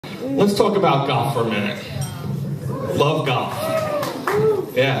Let's talk about golf for a minute. Love golf.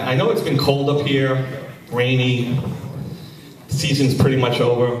 Yeah, I know it's been cold up here, rainy, season's pretty much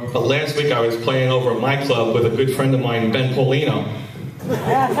over, but last week I was playing over at my club with a good friend of mine, Ben Paulino.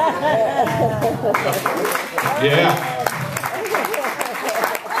 Yeah.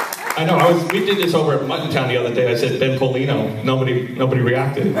 I know, we did this over at Muttontown the other day. I said, Ben Paulino. Nobody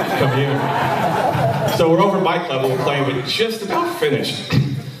reacted. Come here. So we're over at my club and we're playing, we're just about finished.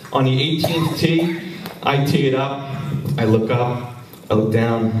 On the 18th tee, I tee it up, I look up, I look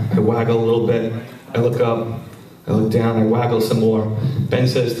down, I waggle a little bit, I look up, I look down, I waggle some more. Ben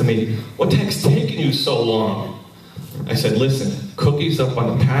says to me, "What the heck's taking you so long?" I said, "Listen, Cookie's up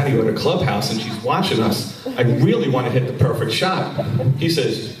on the patio at a clubhouse and she's watching us. I really want to hit the perfect shot." He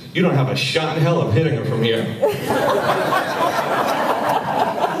says, "You don't have a shot in hell of hitting her from here."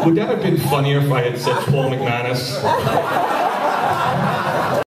 Would that have been funnier if I had said Paul McManus?